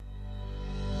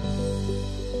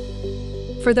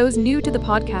For those new to the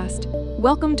podcast,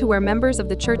 welcome to where members of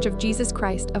the Church of Jesus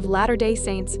Christ of Latter-day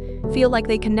Saints feel like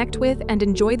they connect with and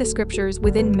enjoy the scriptures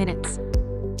within minutes.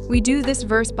 We do this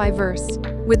verse by verse,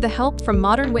 with the help from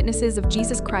modern witnesses of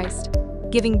Jesus Christ,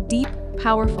 giving deep,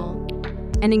 powerful,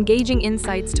 and engaging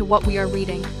insights to what we are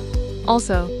reading.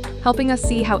 Also, helping us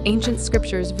see how ancient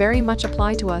scriptures very much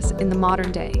apply to us in the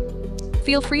modern day.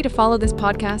 Feel free to follow this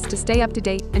podcast to stay up to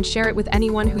date and share it with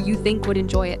anyone who you think would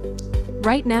enjoy it.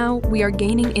 Right now, we are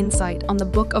gaining insight on the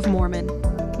Book of Mormon.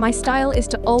 My style is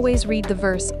to always read the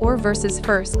verse or verses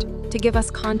first to give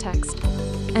us context,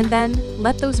 and then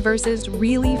let those verses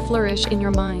really flourish in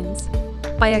your minds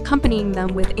by accompanying them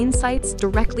with insights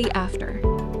directly after.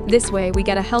 This way, we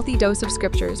get a healthy dose of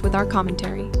scriptures with our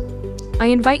commentary. I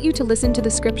invite you to listen to the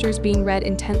scriptures being read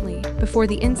intently before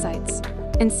the insights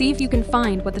and see if you can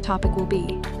find what the topic will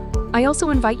be. I also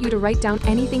invite you to write down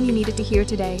anything you needed to hear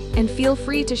today and feel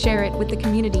free to share it with the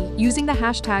community using the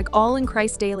hashtag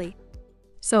AllInChristDaily.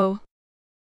 So,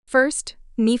 first,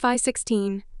 Nephi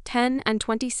 16:10 and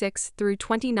 26 through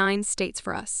 29 states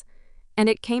for us, "And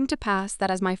it came to pass that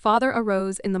as my father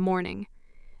arose in the morning,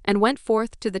 and went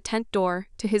forth to the tent door,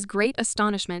 to his great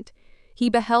astonishment, he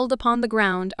beheld upon the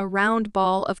ground a round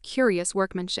ball of curious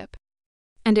workmanship.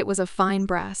 And it was of fine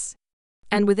brass.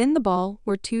 And within the ball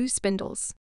were 2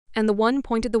 spindles. And the one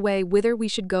pointed the way whither we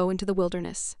should go into the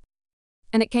wilderness.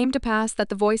 And it came to pass that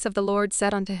the voice of the Lord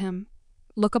said unto him,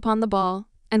 Look upon the ball,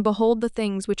 and behold the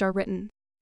things which are written.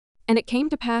 And it came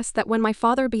to pass that when my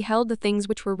father beheld the things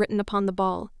which were written upon the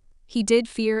ball, he did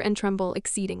fear and tremble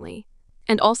exceedingly,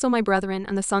 and also my brethren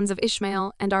and the sons of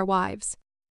Ishmael and our wives.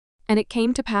 And it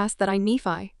came to pass that I,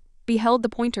 Nephi, beheld the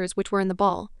pointers which were in the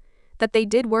ball, that they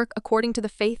did work according to the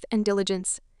faith and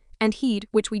diligence, and heed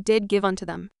which we did give unto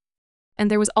them. And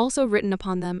there was also written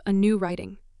upon them a new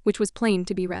writing, which was plain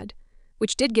to be read,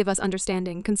 which did give us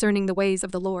understanding concerning the ways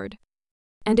of the Lord.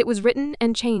 And it was written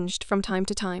and changed from time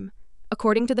to time,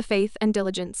 according to the faith and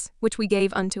diligence which we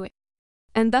gave unto it.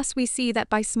 And thus we see that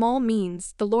by small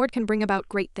means the Lord can bring about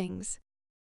great things."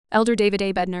 Elder David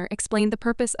A. Bednar explained the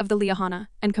purpose of the Liahona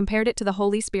and compared it to the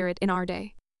Holy Spirit in our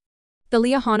day. The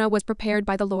Liahona was prepared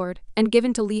by the Lord and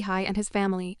given to Lehi and his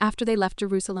family after they left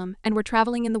Jerusalem and were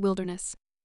traveling in the wilderness.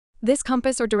 This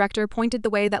compass or director pointed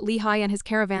the way that Lehi and his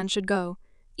caravan should go,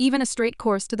 even a straight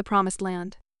course to the promised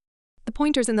land. The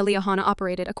pointers in the Liahona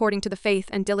operated according to the faith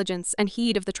and diligence and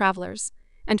heed of the travelers,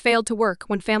 and failed to work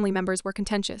when family members were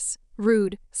contentious,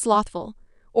 rude, slothful,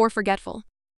 or forgetful.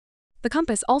 The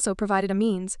compass also provided a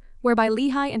means whereby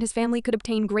Lehi and his family could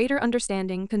obtain greater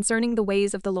understanding concerning the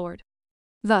ways of the Lord.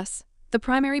 Thus, the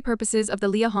primary purposes of the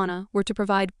Liahona were to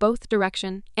provide both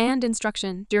direction and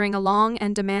instruction during a long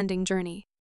and demanding journey.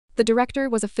 The director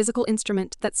was a physical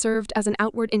instrument that served as an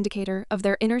outward indicator of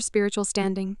their inner spiritual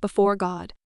standing before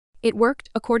God. It worked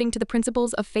according to the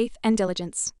principles of faith and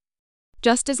diligence.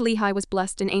 Just as Lehi was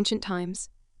blessed in ancient times,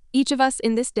 each of us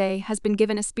in this day has been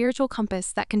given a spiritual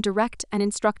compass that can direct and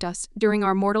instruct us during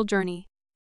our mortal journey.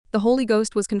 The Holy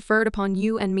Ghost was conferred upon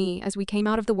you and me as we came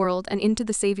out of the world and into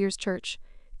the Savior's church,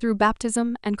 through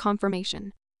baptism and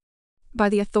confirmation. By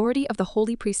the authority of the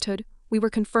holy priesthood, we were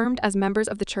confirmed as members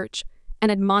of the church,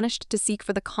 and admonished to seek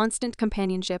for the constant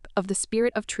companionship of the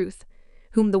Spirit of truth,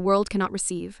 whom the world cannot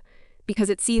receive, because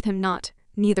it seeth him not,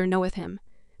 neither knoweth him.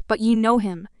 But ye know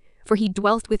him, for he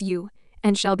dwelleth with you,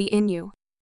 and shall be in you.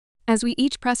 As we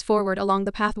each press forward along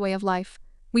the pathway of life,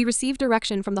 we receive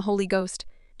direction from the Holy Ghost,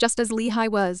 just as Lehi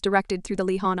was directed through the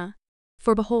Liahona.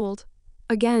 For behold,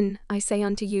 again I say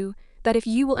unto you, that if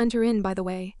you will enter in by the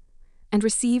way, and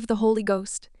receive the Holy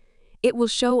Ghost, it will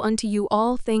show unto you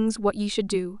all things what ye should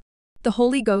do. The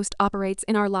Holy Ghost operates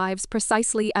in our lives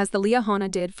precisely as the Liahona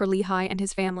did for Lehi and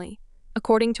his family,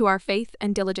 according to our faith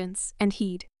and diligence and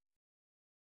heed.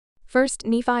 First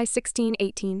Nephi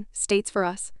 16:18 states for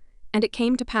us, "And it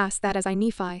came to pass that as I,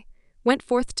 Nephi, went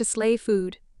forth to slay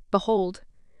food, behold,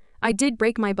 I did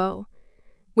break my bow,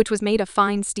 which was made of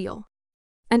fine steel.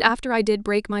 And after I did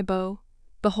break my bow,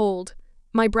 behold,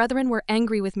 my brethren were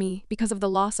angry with me because of the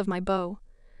loss of my bow,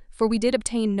 for we did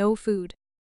obtain no food."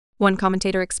 One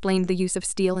commentator explained the use of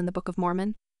steel in the Book of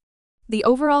Mormon. The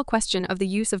overall question of the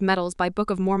use of metals by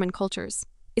Book of Mormon cultures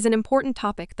is an important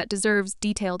topic that deserves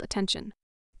detailed attention.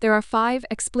 There are 5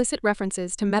 explicit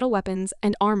references to metal weapons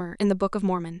and armor in the Book of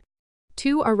Mormon.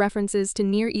 2 are references to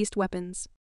Near East weapons.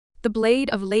 The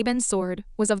blade of Laban's sword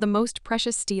was of the most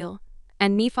precious steel,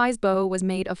 and Nephi's bow was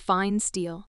made of fine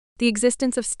steel. The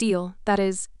existence of steel, that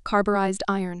is, carburized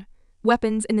iron,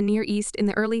 weapons in the Near East in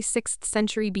the early 6th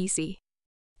century BC,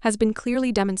 has been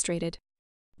clearly demonstrated.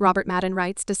 Robert Madden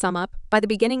writes, to sum up, by the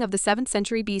beginning of the 7th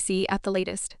century BC at the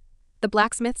latest, the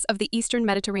blacksmiths of the eastern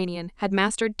Mediterranean had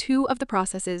mastered two of the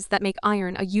processes that make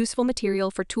iron a useful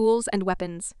material for tools and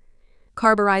weapons: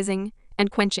 carburizing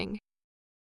and quenching.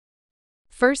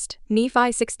 First,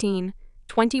 Nephi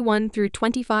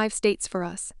 16:21-25 states for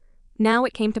us, "Now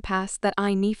it came to pass that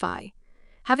I, Nephi,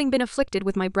 having been afflicted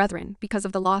with my brethren because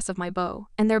of the loss of my bow,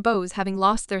 and their bows having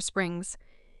lost their springs,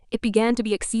 it began to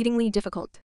be exceedingly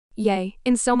difficult, yea,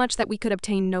 insomuch that we could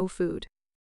obtain no food.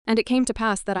 And it came to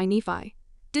pass that I, Nephi,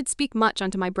 did speak much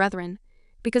unto my brethren,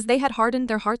 because they had hardened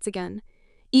their hearts again,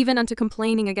 even unto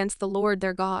complaining against the Lord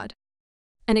their God.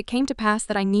 And it came to pass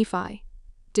that I, Nephi,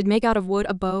 did make out of wood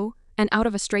a bow, and out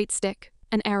of a straight stick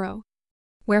an arrow.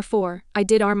 Wherefore I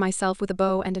did arm myself with a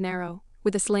bow and an arrow,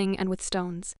 with a sling and with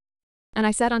stones. And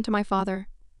I said unto my father,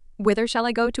 Whither shall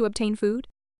I go to obtain food?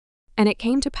 And it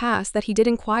came to pass that he did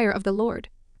inquire of the Lord,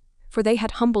 for they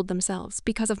had humbled themselves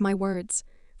because of my words,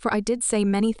 for I did say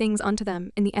many things unto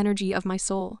them in the energy of my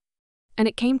soul. And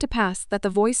it came to pass that the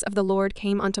voice of the Lord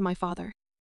came unto my father.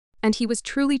 And he was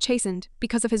truly chastened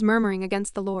because of his murmuring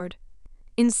against the Lord,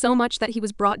 insomuch that he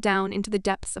was brought down into the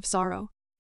depths of sorrow."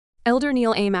 Elder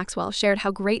Neil A. Maxwell shared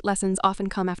how great lessons often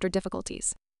come after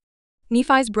difficulties.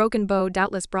 Nephi's broken bow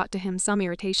doubtless brought to him some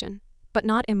irritation, but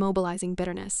not immobilizing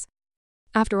bitterness.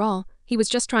 After all, he was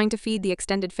just trying to feed the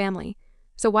extended family,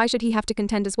 so why should he have to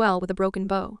contend as well with a broken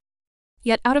bow?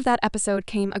 Yet out of that episode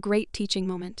came a great teaching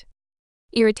moment.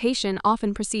 Irritation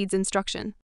often precedes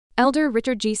instruction. Elder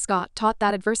Richard G. Scott taught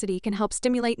that adversity can help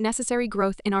stimulate necessary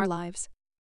growth in our lives.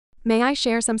 May I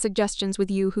share some suggestions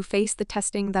with you who face the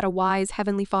testing that a wise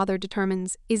Heavenly Father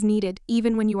determines is needed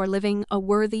even when you are living a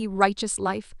worthy, righteous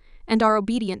life and are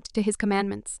obedient to His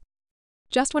commandments.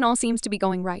 Just when all seems to be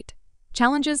going right,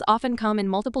 challenges often come in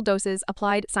multiple doses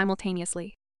applied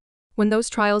simultaneously. When those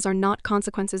trials are not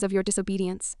consequences of your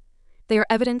disobedience, they are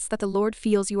evidence that the Lord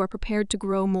feels you are prepared to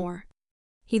grow more.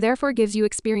 He therefore gives you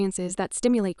experiences that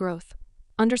stimulate growth,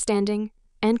 understanding,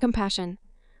 and compassion,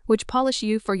 which polish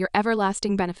you for your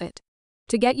everlasting benefit.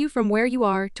 To get you from where you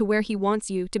are to where He wants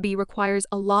you to be requires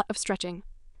a lot of stretching,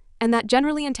 and that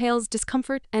generally entails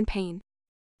discomfort and pain.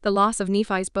 The loss of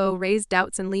Nephi's bow raised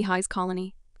doubts in Lehi's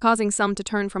colony, causing some to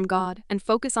turn from God and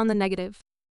focus on the negative.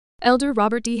 Elder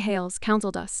Robert D. Hales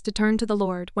counseled us to turn to the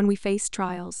Lord when we face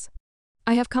trials.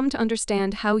 "I have come to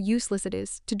understand how useless it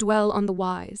is to dwell on the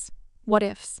whys,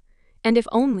 what-ifs, and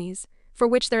if-onlys, for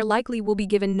which there likely will be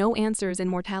given no answers in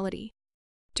mortality.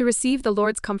 To receive the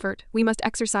Lord's comfort, we must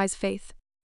exercise faith.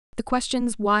 The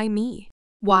questions, why me?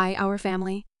 Why our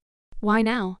family? Why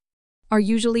now? Are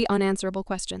usually unanswerable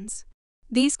questions.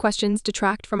 These questions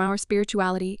detract from our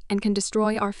spirituality and can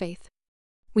destroy our faith.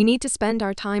 We need to spend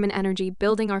our time and energy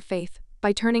building our faith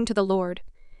by turning to the Lord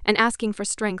and asking for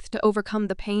strength to overcome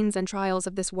the pains and trials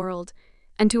of this world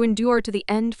and to endure to the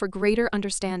end for greater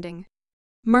understanding."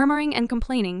 Murmuring and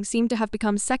complaining seemed to have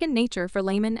become second nature for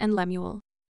Laman and Lemuel.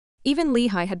 Even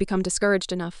Lehi had become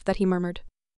discouraged enough that he murmured.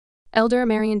 Elder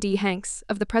Marion D. Hanks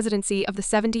of the Presidency of the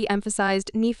 70 emphasized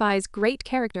Nephi's great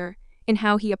character in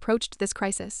how he approached this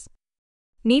crisis.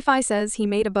 Nephi says he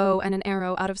made a bow and an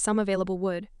arrow out of some available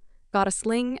wood, got a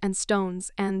sling and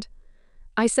stones, and,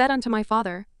 "I said unto my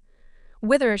father,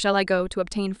 Whither shall I go to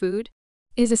obtain food?"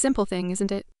 Is a simple thing,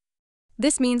 isn't it?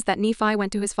 This means that Nephi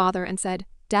went to his father and said,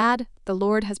 "Dad, the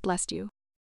Lord has blessed you.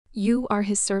 You are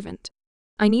His servant.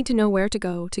 I need to know where to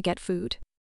go to get food.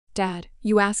 Dad,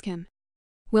 you ask him.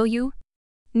 Will you?"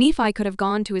 Nephi could have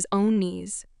gone to his own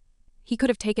knees. He could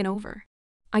have taken over.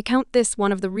 I count this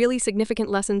one of the really significant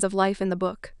lessons of life in the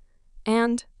book.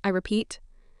 And, I repeat,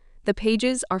 the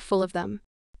pages are full of them.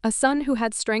 A son who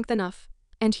had strength enough,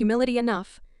 and humility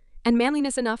enough, and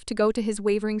manliness enough to go to his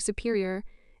wavering superior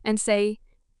and say,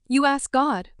 "You ask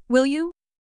God, will you?"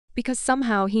 Because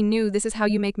somehow he knew this is how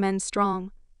you make men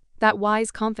strong. That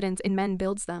wise confidence in men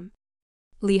builds them.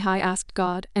 Lehi asked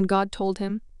God, and God told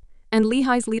him, and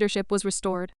Lehi's leadership was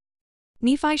restored.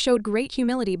 Nephi showed great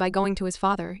humility by going to his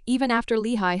father, even after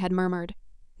Lehi had murmured.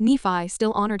 Nephi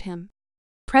still honored him.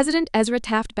 President Ezra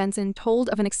Taft Benson told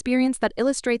of an experience that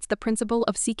illustrates the principle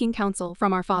of seeking counsel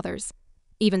from our fathers,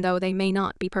 even though they may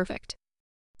not be perfect.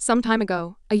 Some time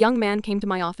ago, a young man came to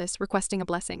my office requesting a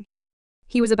blessing.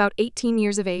 He was about 18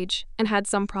 years of age and had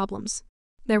some problems.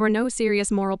 There were no serious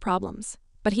moral problems,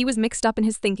 but he was mixed up in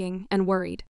his thinking and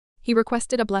worried. He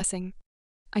requested a blessing.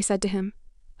 I said to him,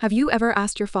 "Have you ever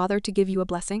asked your father to give you a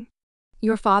blessing?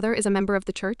 Your father is a member of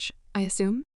the church, I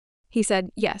assume?" He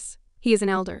said, "Yes, he is an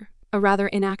elder, a rather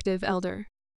inactive elder."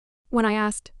 When I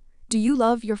asked, "Do you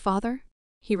love your father?"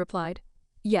 he replied,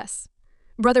 "Yes,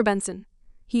 Brother Benson,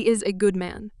 he is a good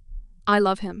man. I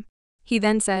love him." He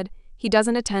then said he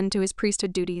doesn't attend to his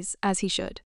priesthood duties as he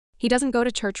should. He doesn't go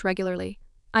to church regularly,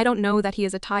 I don't know that he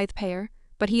is a tithe payer,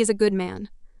 but he is a good man,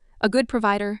 a good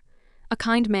provider, a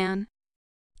kind man.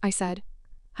 I said,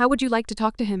 how would you like to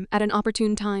talk to him at an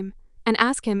opportune time and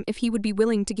ask him if he would be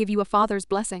willing to give you a father's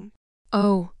blessing?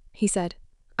 Oh, he said,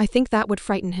 I think that would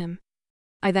frighten him.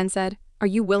 I then said, are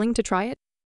you willing to try it?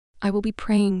 I will be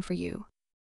praying for you.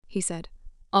 He said,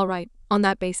 all right, on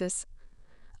that basis.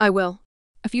 I will.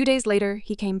 A few days later,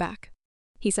 he came back.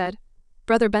 He said,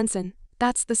 Brother Benson,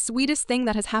 that's the sweetest thing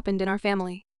that has happened in our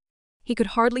family. He could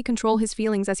hardly control his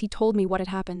feelings as he told me what had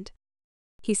happened.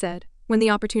 He said, when the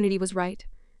opportunity was right,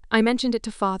 I mentioned it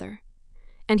to Father,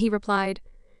 and he replied,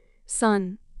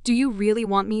 Son, do you really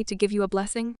want me to give you a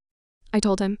blessing? I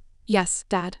told him, yes,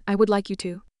 Dad, I would like you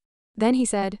to. Then he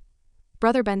said,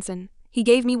 Brother Benson, he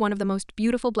gave me one of the most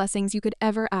beautiful blessings you could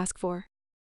ever ask for.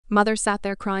 Mother sat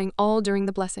there crying all during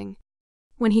the blessing.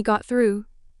 When he got through,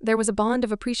 there was a bond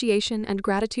of appreciation and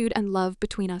gratitude and love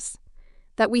between us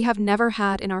that we have never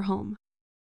had in our home.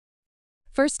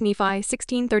 1 Nephi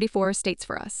 16:34 states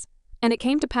for us, and it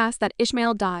came to pass that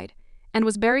Ishmael died and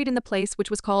was buried in the place which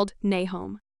was called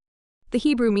Nahom. The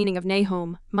Hebrew meaning of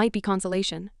Nahom might be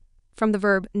consolation, from the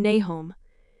verb nahom,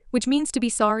 which means to be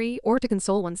sorry or to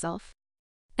console oneself.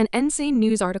 An Ensign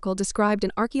News article described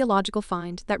an archaeological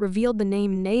find that revealed the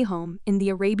name Nahom in the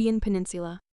Arabian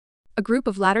Peninsula. A group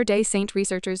of Latter-day Saint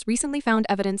researchers recently found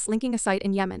evidence linking a site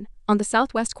in Yemen, on the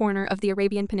southwest corner of the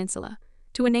Arabian Peninsula,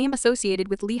 to a name associated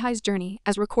with Lehi's journey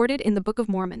as recorded in the Book of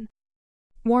Mormon.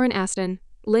 Warren Aston,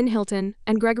 Lynn Hilton,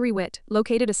 and Gregory Witt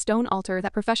located a stone altar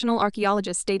that professional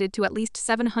archaeologists dated to at least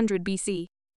 700 BC.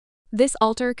 This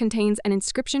altar contains an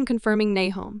inscription confirming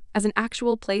Nahom as an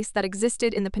actual place that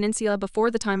existed in the peninsula before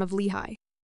the time of Lehi.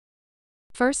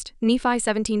 1 Nephi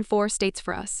 17:4 states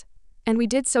for us, and we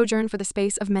did sojourn for the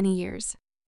space of many years.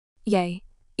 Yea,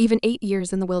 even 8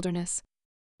 years in the wilderness.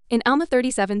 In Alma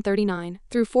 37:39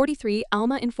 through 43,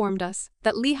 Alma informed us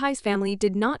that Lehi's family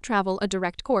did not travel a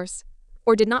direct course,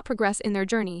 or did not progress in their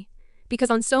journey,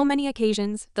 because on so many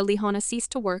occasions the Lehona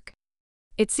ceased to work.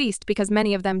 It ceased because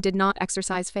many of them did not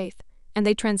exercise faith, and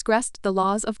they transgressed the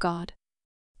laws of God.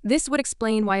 This would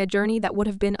explain why a journey that would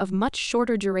have been of much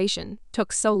shorter duration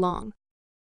took so long.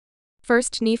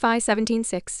 1 Nephi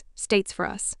 17:6 states for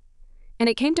us, and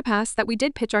it came to pass that we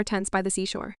did pitch our tents by the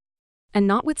seashore. And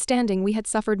notwithstanding we had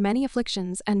suffered many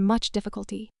afflictions and much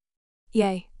difficulty.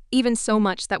 Yea, even so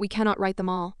much that we cannot write them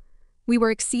all, we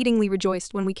were exceedingly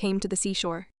rejoiced when we came to the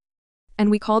seashore. And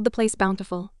we called the place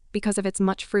Bountiful, because of its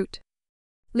much fruit.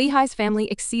 Lehi's family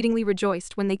exceedingly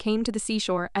rejoiced when they came to the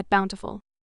seashore at Bountiful.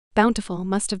 Bountiful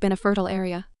must have been a fertile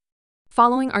area.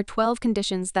 Following are 12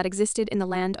 conditions that existed in the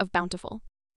land of Bountiful.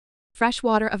 Fresh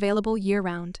water available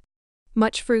year-round.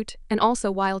 Much fruit, and also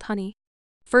wild honey.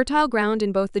 Fertile ground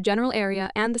in both the general area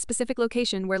and the specific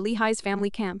location where Lehi's family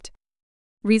camped.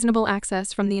 Reasonable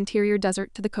access from the interior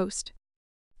desert to the coast.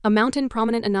 A mountain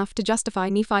prominent enough to justify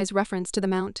Nephi's reference to the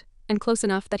mount, and close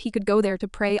enough that he could go there to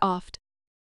pray oft.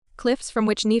 Cliffs from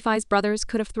which Nephi's brothers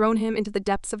could have thrown him into the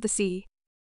depths of the sea.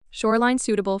 Shoreline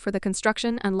suitable for the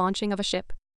construction and launching of a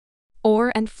ship.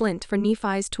 Ore and flint for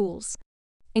Nephi's tools.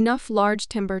 Enough large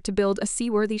timber to build a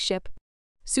seaworthy ship.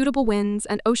 Suitable winds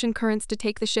and ocean currents to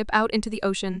take the ship out into the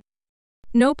ocean.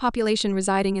 No population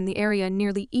residing in the area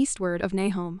nearly eastward of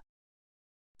Nahom.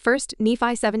 1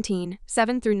 Nephi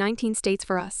 17:7-19 states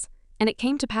for us, and it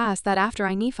came to pass that after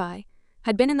I, Nephi,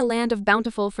 had been in the land of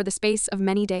Bountiful for the space of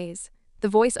many days, the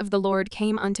voice of the Lord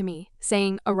came unto me,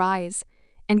 saying, Arise,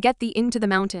 and get thee into the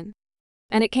mountain.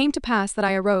 And it came to pass that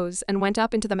I arose and went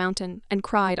up into the mountain, and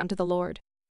cried unto the Lord.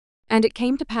 And it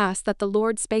came to pass that the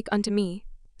Lord spake unto me,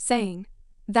 saying,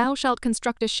 Thou shalt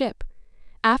construct a ship,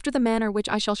 after the manner which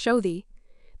I shall show thee,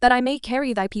 that I may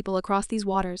carry thy people across these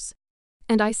waters.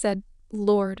 And I said,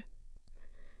 Lord,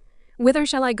 whither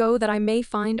shall I go that I may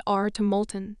find ore to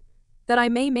molten, that I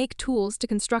may make tools to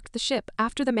construct the ship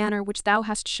after the manner which thou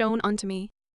hast shown unto me?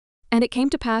 And it came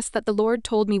to pass that the Lord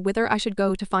told me whither I should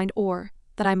go to find ore,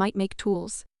 that I might make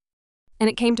tools. And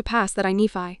it came to pass that I,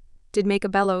 Nephi, did make a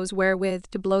bellows wherewith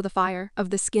to blow the fire of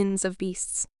the skins of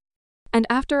beasts. And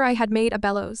after I had made a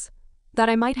bellows, that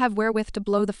I might have wherewith to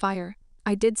blow the fire,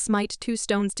 I did smite 2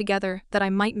 stones together that I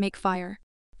might make fire.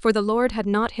 For the Lord had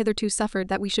not hitherto suffered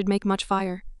that we should make much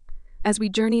fire, as we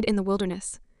journeyed in the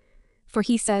wilderness. For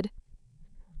he said,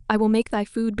 I will make thy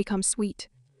food become sweet,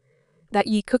 that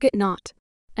ye cook it not,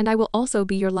 and I will also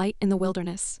be your light in the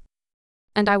wilderness.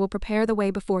 And I will prepare the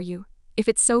way before you, if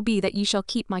it so be that ye shall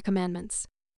keep my commandments.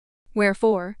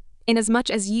 Wherefore, inasmuch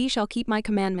as ye shall keep my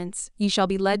commandments, ye shall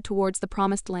be led towards the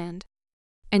promised land.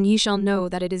 And ye shall know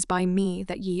that it is by me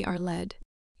that ye are led.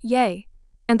 Yea,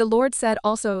 and the Lord said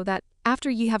also that,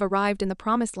 after ye have arrived in the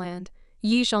promised land,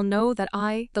 Ye shall know that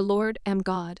I, the Lord, am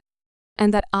God,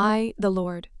 and that I, the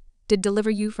Lord, did deliver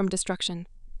you from destruction.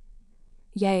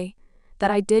 Yea,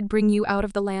 that I did bring you out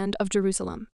of the land of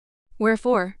Jerusalem.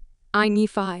 Wherefore, I,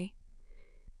 Nephi,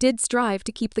 did strive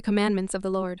to keep the commandments of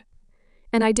the Lord.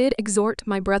 And I did exhort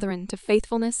my brethren to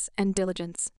faithfulness and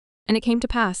diligence. And it came to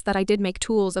pass that I did make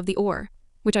tools of the ore,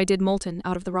 which I did molten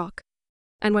out of the rock.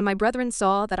 And when my brethren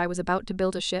saw that I was about to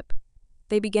build a ship,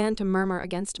 they began to murmur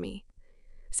against me,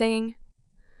 saying,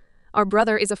 Our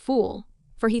brother is a fool,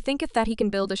 for he thinketh that he can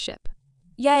build a ship.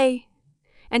 Yea,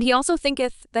 and he also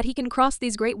thinketh that he can cross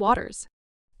these great waters.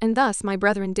 And thus my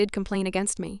brethren did complain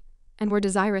against me, and were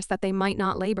desirous that they might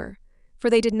not labor, for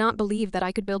they did not believe that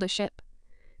I could build a ship,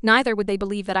 neither would they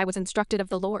believe that I was instructed of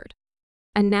the Lord.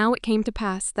 And now it came to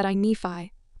pass that I,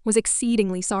 Nephi, was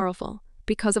exceedingly sorrowful,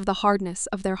 because of the hardness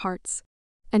of their hearts.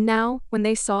 And now, when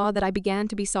they saw that I began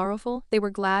to be sorrowful, they were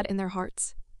glad in their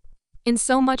hearts,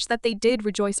 insomuch that they did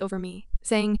rejoice over me,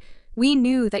 saying, We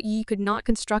knew that ye could not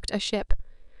construct a ship,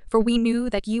 for we knew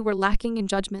that ye were lacking in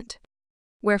judgment.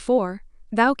 Wherefore,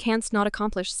 thou canst not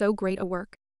accomplish so great a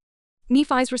work.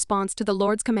 Nephi's response to the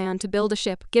Lord's command to build a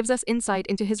ship gives us insight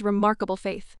into his remarkable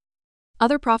faith.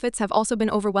 Other prophets have also been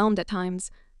overwhelmed at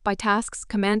times by tasks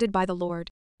commanded by the Lord.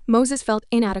 Moses felt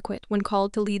inadequate when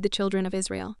called to lead the children of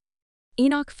Israel.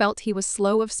 Enoch felt he was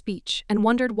slow of speech and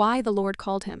wondered why the Lord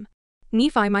called him.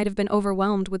 Nephi might have been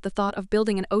overwhelmed with the thought of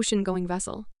building an ocean-going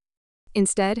vessel.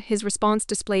 Instead, his response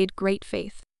displayed great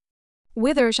faith.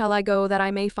 Whither shall I go that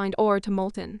I may find ore to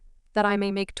molten, that I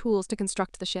may make tools to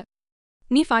construct the ship?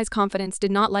 Nephi's confidence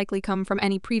did not likely come from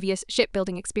any previous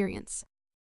shipbuilding experience.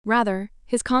 Rather,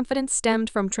 his confidence stemmed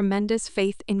from tremendous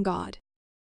faith in God.